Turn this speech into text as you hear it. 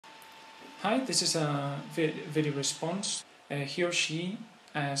Hi, this is a video response. He or she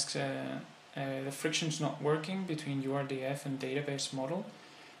asks the friction's not working between URDF and database model.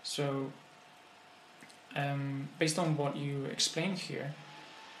 So based on what you explained here,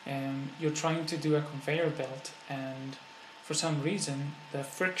 you're trying to do a conveyor belt and for some reason the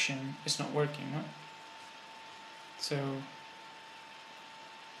friction is not working, no? So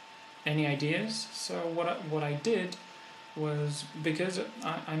any ideas? So what I did was, because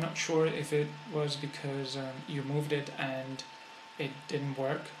I'm not sure if it was because you moved it and it didn't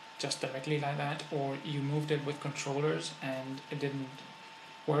work just directly like that, or you moved it with controllers and it didn't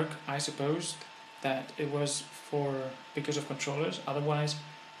work. I supposed that it was because of controllers. Otherwise,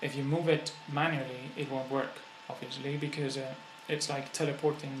 if you move it manually, it won't work, obviously, because it's like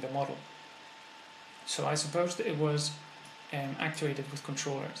teleporting the model. So I supposed it was activated with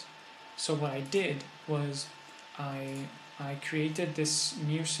controllers. So what I did was I created this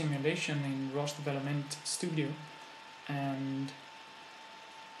new simulation in ROS Development Studio, and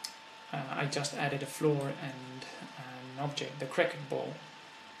I just added a floor and an object, the cricket ball,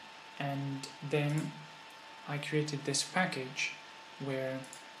 and then I created this package where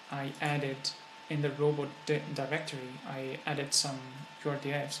I added in the robot directory, I added some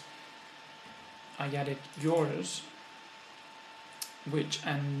URDFs. I added yours,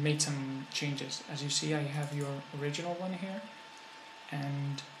 and made some changes. As you see, I have your original one here,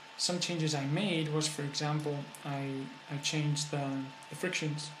 and some changes I made was, for example, I changed the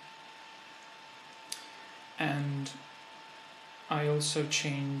frictions, and I also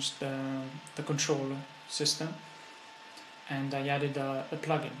changed the control system, and I added a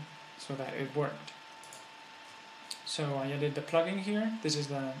plugin so that it worked. So I added the plugin here. This is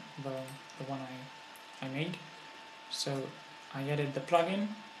the one I made. So I added the plugin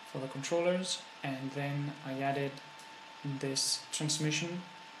for the controllers, and then I added this transmission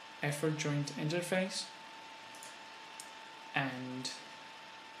effort joint interface, and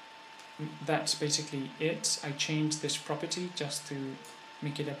that's basically it. I changed this property just to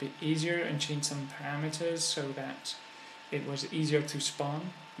make it a bit easier and change some parameters so that it was easier to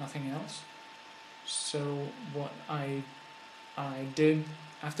spawn, nothing else. So what I did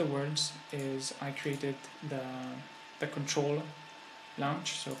afterwards is I created the control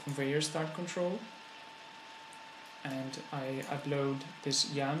launch, so conveyor start control, and I upload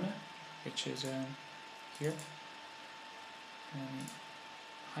this YAM, which is here, and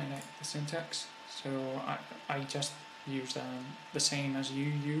highlight the syntax. So I just use the same as you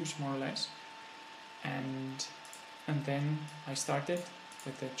use, more or less, and then I started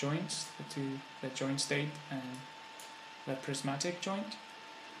with the joints, the joint state and the prismatic joint,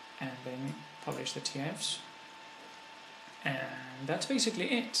 and then publish the TFs. And that's basically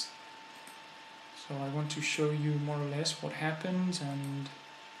it. So I want to show you more or less what happens, and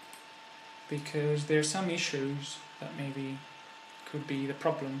because there's some issues that maybe could be the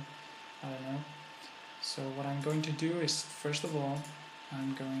problem, I don't know. So what I'm going to do is, first of all,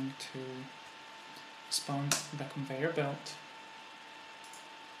 I'm going to spawn the conveyor belt.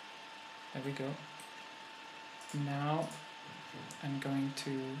 There we go. Now I'm going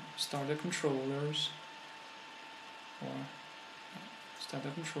to start the controllers,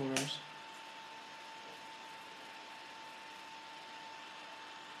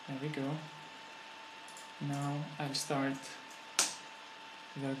 There we go. Now I'll start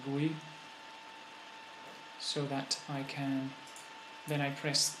the GUI so that I can, then I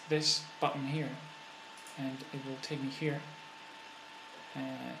press this button here and it will take me here,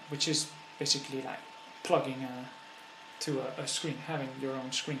 which is basically like plugging to a screen, having your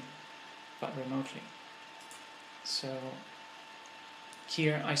own screen, but remotely. So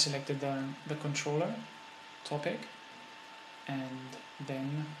here I selected the controller topic, and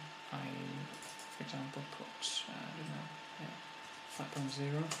then I, for example, put, I don't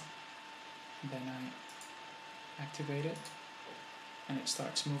know, 5.0, then I activate it, and it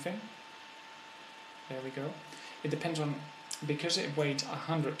starts moving. There we go. It depends on, because it weighs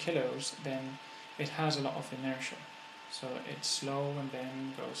 100 kilos, then it has a lot of inertia. So it's slow and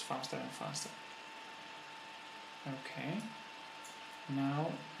then goes faster and faster. Okay.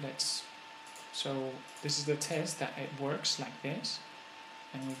 Now so this is the test that it works like this,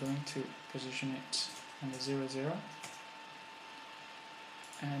 and we're going to position it on the 0, 0.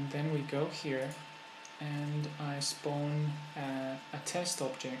 And then we go here, and I spawn a test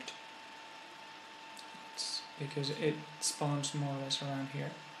object, because it spawns more or less around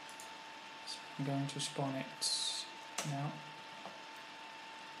here. So I'm going to spawn it now.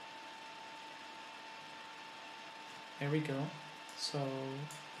 There we go. So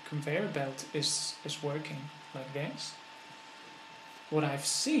the conveyor belt is working like this. What I've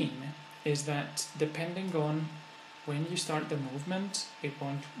seen is that depending on when you start the movement, it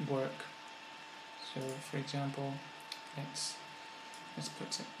won't work. So for example, let's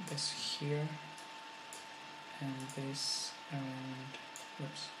put this here and this around,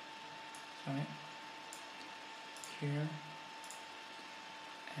 whoops, sorry, here,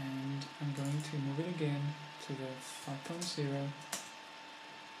 and I'm going to move it again to the 5.0.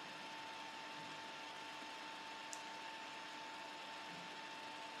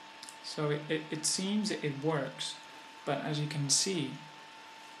 So it seems it works, but as you can see,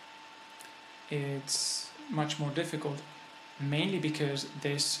 it's much more difficult, mainly because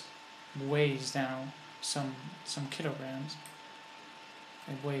this weighs now some kilograms.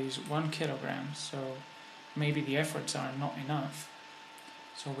 It weighs 1 kilogram, so maybe the efforts are not enough.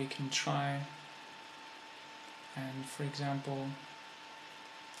 So we can try, and for example,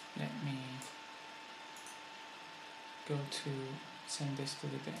 let me go to send this to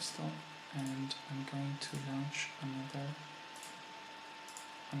the desktop, and I'm going to launch another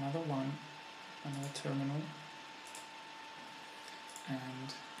terminal,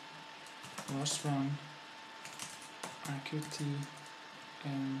 and ROS run RQT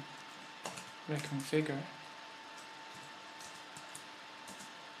and reconfigure.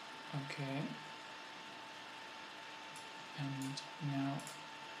 Okay, and now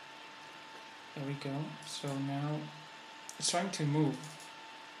there we go. So now it's trying to move.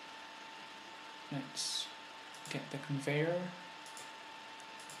 Let's get the conveyor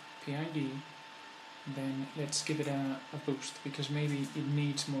PID, then let's give it a boost, because maybe it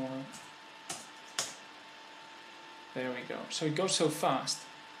needs more. There we go. So it goes so fast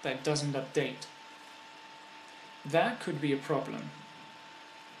that it doesn't update. That could be a problem.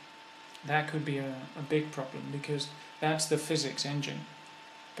 That could be a big problem, because that's the physics engine,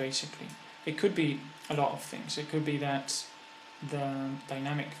 basically. It could be a lot of things. It could be that the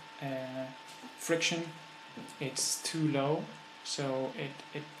dynamic friction, it's too low, so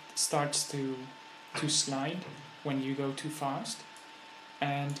it starts to slide when you go too fast.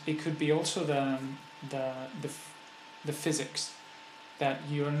 And it could be also the physics, that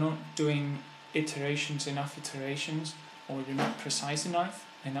you're not doing enough iterations, or you're not precise enough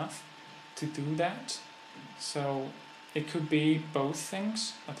to do that. So it could be both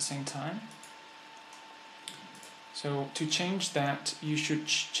things at the same time. So to change that, you should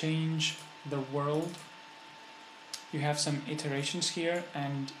change the world. You have some iterations here,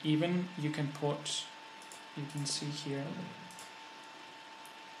 and even you can see here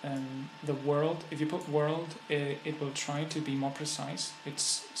the world. If you put world, it will try to be more precise.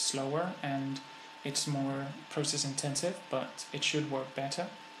 It's slower and it's more process intensive, but it should work better.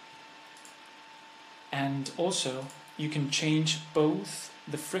 And also you can change both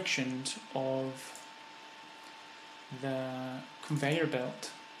the frictions of the conveyor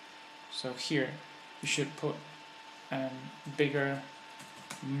belt. So here you should put bigger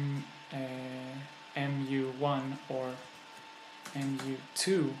MU1 or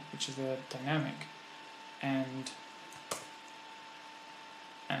MU2, which is the dynamic, and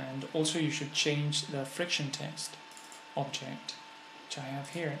also you should change the friction test object, which I have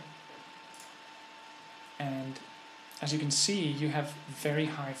here. And as you can see, you have very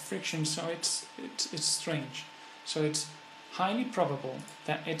high friction, so it's strange. So it's highly probable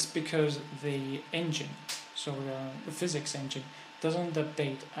that it's because the engine, so the physics engine, doesn't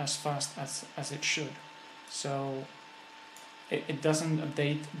update as fast as it should. So it doesn't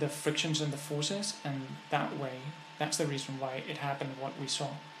update the frictions and the forces, and that's the reason why it happened what we saw.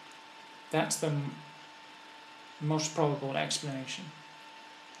 That's the most probable explanation.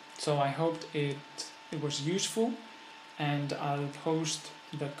 So I hoped it was useful, and I'll post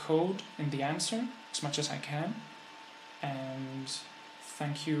the code in the answer as much as I can. And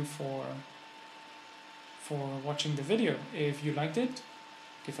thank you for watching the video. If you liked it,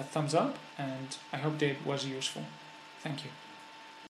 give a thumbs up, and I hope it was useful. Thank you.